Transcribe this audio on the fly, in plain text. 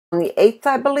the 8th,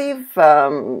 I believe, if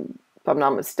I'm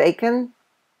not mistaken.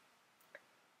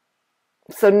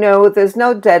 So no, there's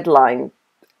no deadline.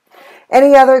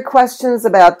 Any other questions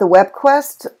about the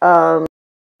WebQuest?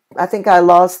 I think I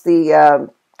lost the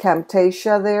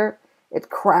Camtasia there. It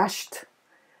crashed.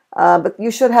 But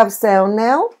you should have sound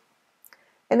now.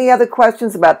 Any other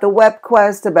questions about the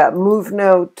WebQuest, about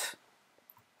MoveNote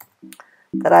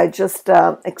that I just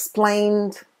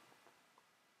explained?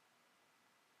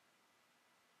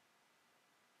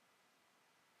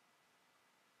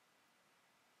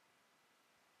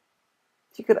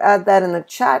 If you could add that in the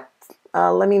chat,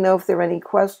 let me know if there are any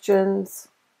questions.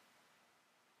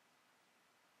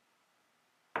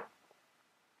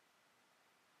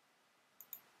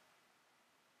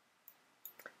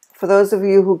 For those of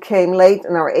you who came late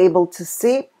and are able to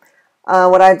see,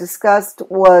 what I discussed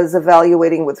was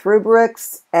evaluating with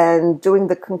rubrics and doing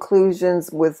the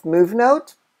conclusions with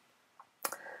MoveNote.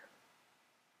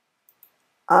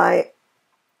 I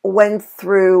went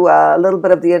through a little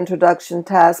bit of the introduction,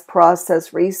 task,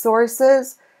 process,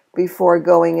 resources before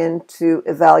going into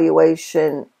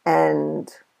evaluation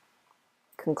and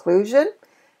conclusion.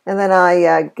 And then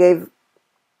I gave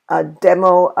a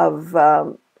demo of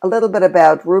a little bit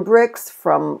about rubrics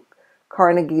from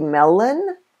Carnegie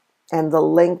Mellon, and the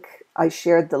link, I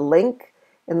shared the link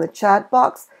in the chat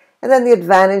box. And then the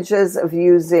advantages of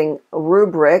using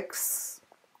rubrics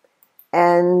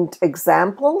and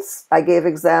examples. I gave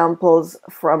examples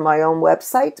from my own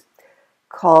website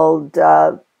called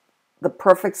The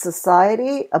Perfect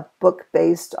Society, a book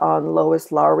based on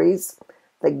Lois Lowry's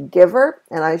The Giver.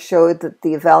 And I showed that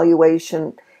the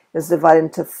evaluation is divided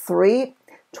into 3,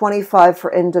 25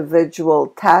 for individual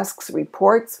tasks,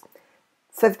 reports,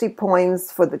 50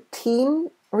 points for the team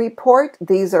report.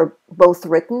 These are both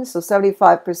written, so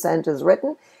 75% is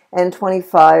written, and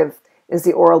 25 is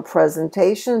the oral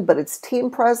presentation, but it's team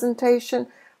presentation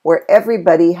where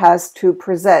everybody has to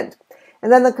present.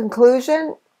 And then the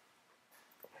conclusion,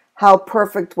 how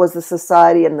perfect was the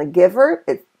society and the giver?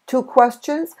 2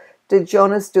 questions. Did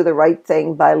Jonas do the right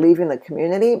thing by leaving the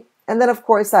community? And then, of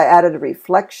course, I added a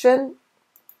reflection.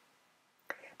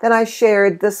 Then I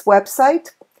shared this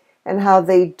website and how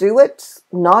they do it,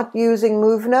 not using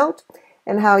MoveNote,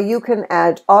 and how you can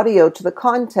add audio to the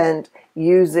content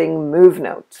using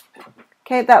MoveNote.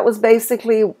 Okay, that was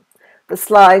basically the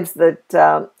slides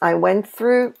that I went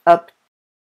through up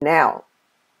now.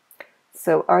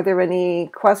 So are there any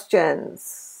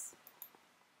questions?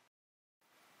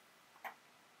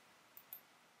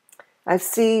 I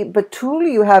see,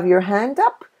 Batul, you have your hand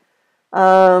up.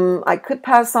 I could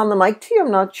pass on the mic to you.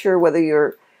 I'm not sure whether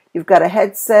you've got a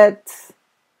headset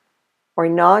or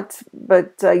not,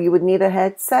 but you would need a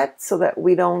headset so that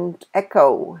we don't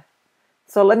echo.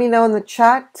 So let me know in the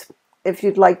chat if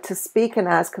you'd like to speak and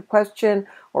ask a question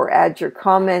or add your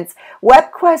comments.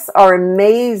 WebQuests are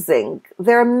amazing.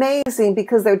 They're amazing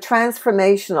because they're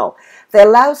transformational. They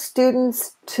allow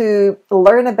students to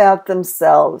learn about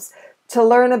themselves, to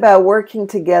learn about working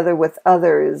together with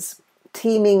others,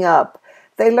 teaming up.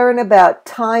 They learn about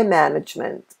time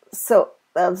management. So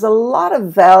there's a lot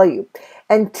of value.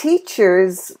 And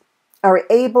teachers are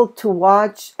able to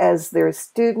watch as their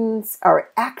students are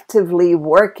actively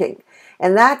working.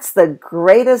 And that's the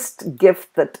greatest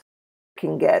gift that you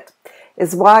can get,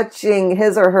 is watching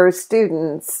his or her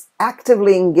students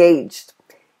actively engaged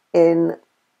in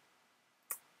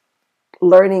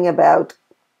learning about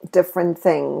different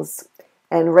things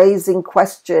and raising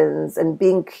questions and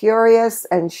being curious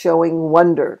and showing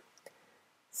wonder.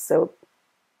 So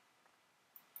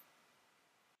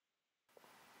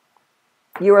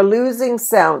you are losing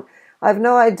sound. I have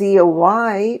no idea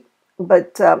why,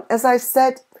 but as I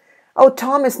said, oh,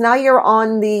 Thomas, now you're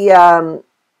on the,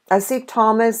 I see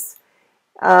Thomas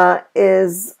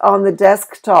is on the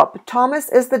desktop. Thomas,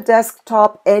 is the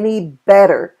desktop any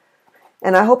better?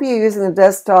 And I hope you're using the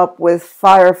desktop with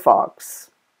Firefox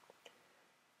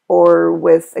or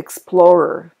with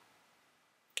Explorer.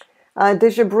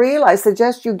 Dejabril, I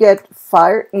suggest you get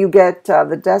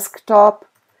the desktop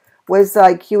with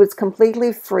IQ. It's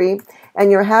completely free. And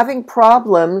you're having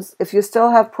problems. If you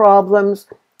still have problems,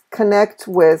 connect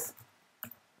with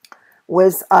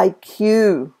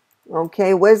WizIQ.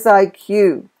 Okay,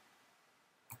 WizIQ.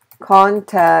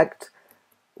 Contact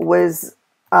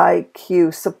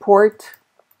WizIQ. Support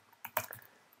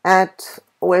at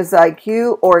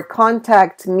WizIQ, or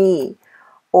contact me,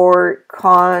 or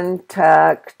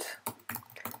contact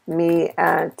me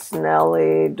at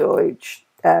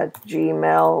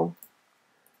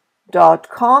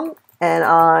nellydeutsch@gmail.com, and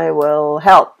I will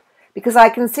help. Because I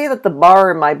can see that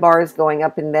my bar is going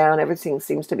up and down. Everything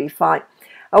seems to be fine.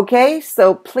 Okay,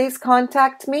 so please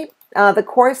contact me. The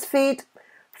course feed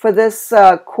for this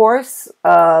course,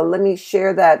 let me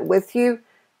share that with you.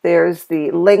 There's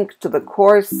the link to the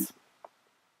course.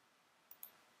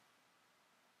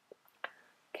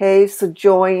 Okay, so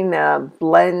join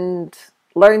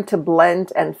learn to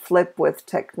blend and flip with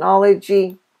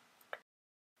technology,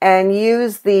 and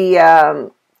use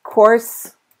the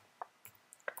course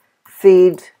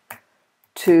feed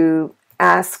to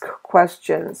ask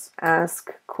questions.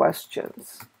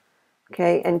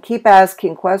 Okay, and keep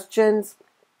asking questions.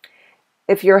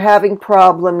 If you're having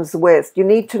problems with, you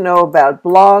need to know about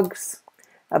blogs,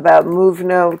 about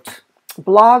MoveNote,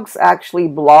 blogs, actually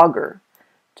Blogger,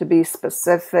 to be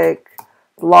specific,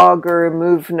 Blogger,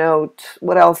 MoveNote.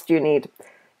 What else do you need?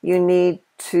 You need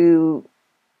to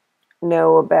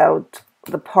know about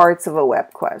the parts of a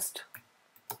WebQuest.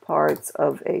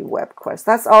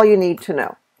 That's all you need to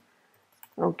know.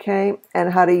 Okay,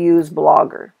 and how to use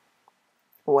Blogger,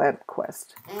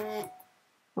 WebQuest.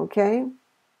 Okay.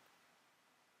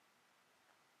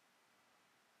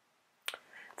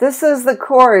 This is the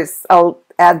course. I'll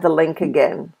add the link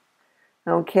again.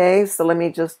 Okay, so let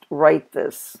me just write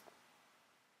this.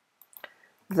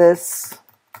 This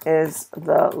is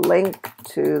the link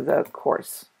to the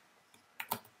course.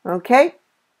 Okay,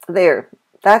 there.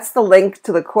 That's the link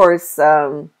to the course.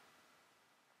 Okay,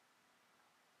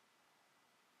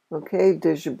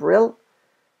 de Gibril.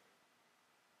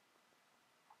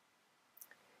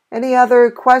 Any other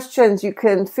questions? You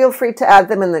can feel free to add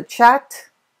them in the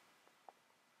chat.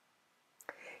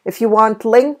 If you want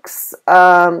links,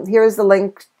 here's the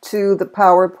link to the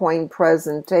PowerPoint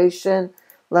presentation.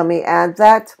 Let me add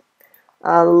that.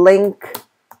 A link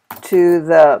to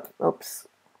the,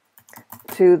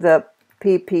 to the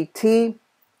PPT.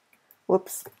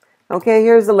 Whoops. Okay,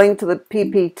 here's the link to the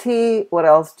PPT. What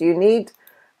else do you need?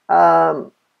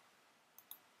 Blogger.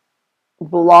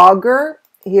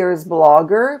 Here's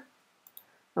Blogger.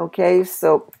 Okay,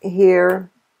 so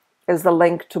here is the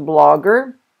link to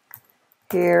Blogger.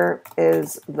 Here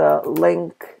is the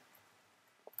link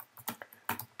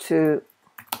to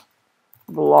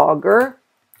Blogger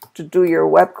to do your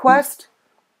WebQuest,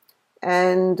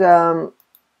 and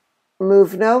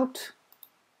MoveNote.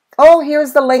 Oh,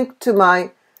 here's the link to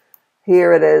my,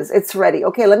 here it is. It's ready.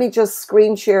 Okay, let me just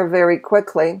screen share very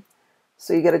quickly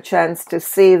so you get a chance to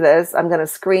see this. I'm going to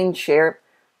screen share.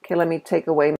 Okay, let me take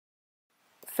away my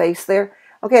face there.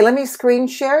 Okay, let me screen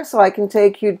share so I can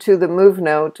take you to the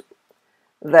MoveNote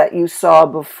that you saw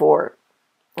before.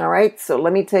 All right, so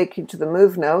let me take you to the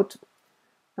MoveNote.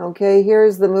 Okay,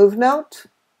 here's the MoveNote,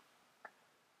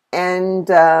 and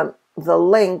the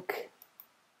link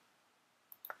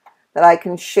that I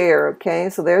can share.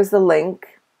 Okay, so there's the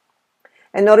link,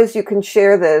 and notice you can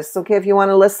share this. Okay, if you want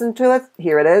to listen to it,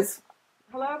 here it is.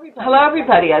 Hello,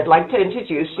 everybody. I'd like to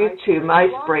introduce you to my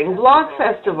Spring Blog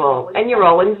Festival, and you're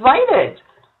all invited.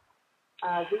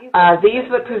 These are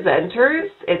the presenters.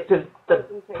 The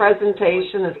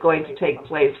presentation is going to take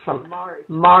place from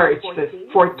March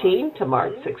 14 to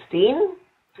March 16.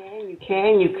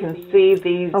 Okay, you can see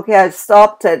these. Okay, I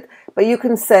stopped it, but you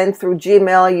can send through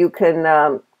Gmail. You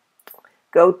can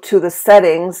go to the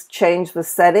settings, change the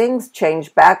settings,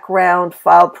 change background,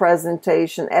 file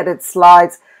presentation, edit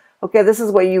slides. Okay, this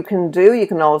is what you can do. You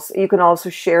can also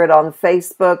share it on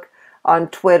Facebook, on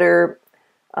Twitter,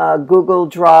 Google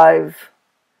Drive,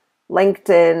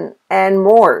 LinkedIn, and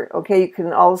more. Okay, you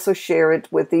can also share it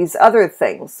with these other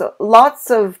things. So lots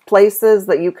of places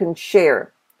that you can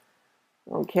share.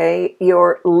 Okay,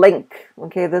 your link.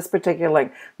 Okay, this particular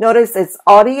link. Notice it's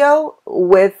audio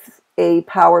with a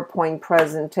PowerPoint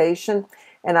presentation,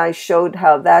 and I showed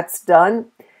how that's done.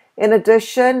 In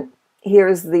addition,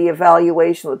 here's the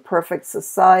evaluation of the perfect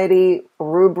society,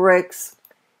 rubrics,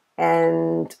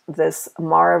 and this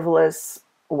marvelous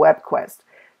WebQuest.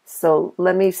 So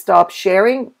let me stop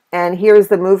sharing, and here's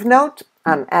the MoveNote.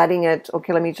 I'm adding it.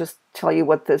 Okay, let me just tell you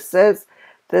what this is.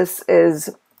 This is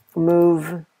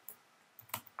MoveNote.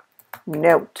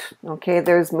 Okay,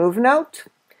 there's MoveNote.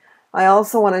 I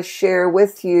also want to share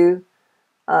with you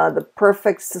the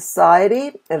perfect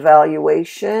society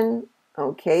evaluation.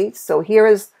 Okay, so here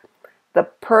is the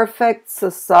perfect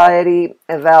society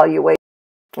evaluation.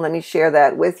 Let me share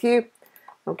that with you.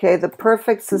 Okay, the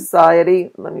perfect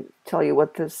society, let me tell you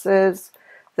what this is.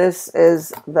 This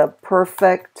is the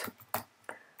perfect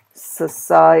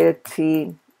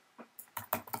society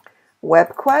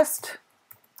WebQuest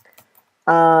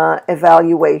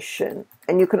evaluation.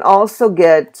 And you can also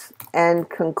get, and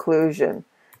conclusion.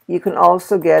 You can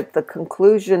also get the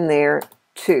conclusion there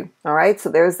too. All right, so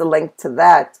there's the link to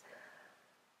that.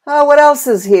 What else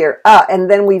is here?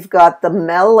 And then we've got the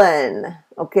melon.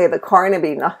 Okay, the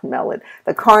Carnegie, not melon,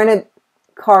 the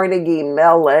Carnegie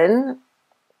melon.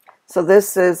 So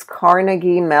this is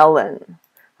Carnegie melon.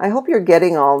 I hope you're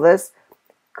getting all this.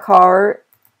 Carnegie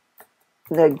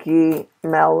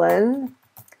melon.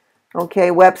 Okay,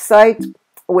 website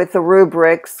with the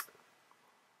rubrics.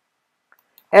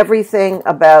 Everything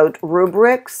about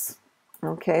rubrics,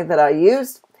 okay, that I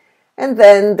used. And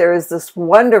then there's this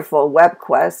wonderful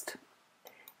WebQuest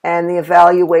and the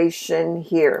evaluation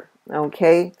here,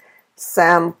 okay?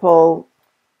 Sample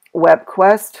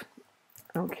WebQuest.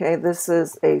 Okay, this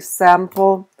is a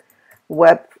sample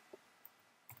WebQuest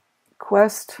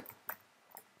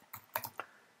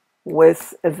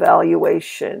with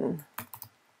evaluation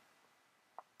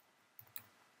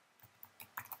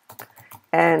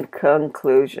and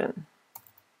conclusion.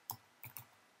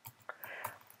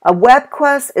 A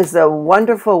WebQuest is a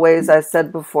wonderful way, as I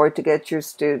said before, to get your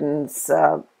students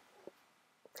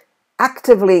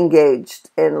actively engaged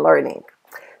in learning.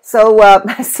 So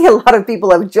I see a lot of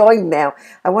people have joined now.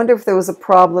 I wonder if there was a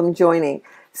problem joining.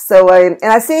 So and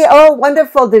I see, oh,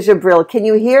 wonderful, Dijabril. Can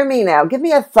you hear me now? Give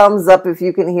me a thumbs up if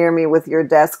you can hear me with your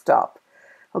desktop.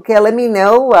 Okay, let me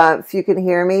know if you can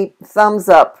hear me. Thumbs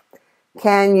up.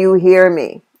 Can you hear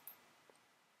me?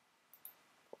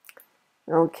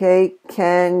 Okay,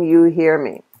 can you hear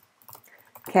me?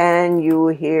 Can you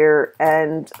hear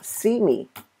and see me?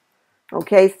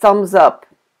 Okay, thumbs up.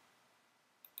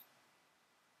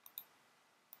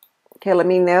 Okay, let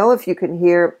me know if you can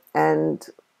hear and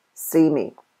see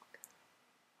me.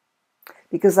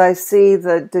 Because I see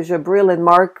that Dijabril and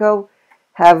Marco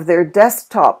have their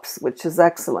desktops, which is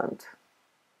excellent.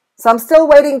 So I'm still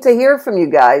waiting to hear from you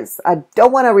guys. I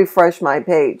don't want to refresh my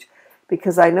page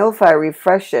because I know if I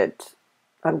refresh it,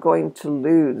 I'm going to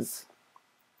lose.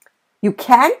 You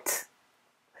can't?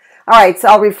 All right, so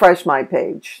I'll refresh my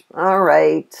page. All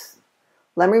right,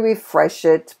 let me refresh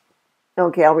it.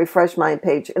 Okay, I'll refresh my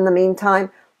page. In the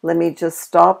meantime, let me just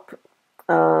stop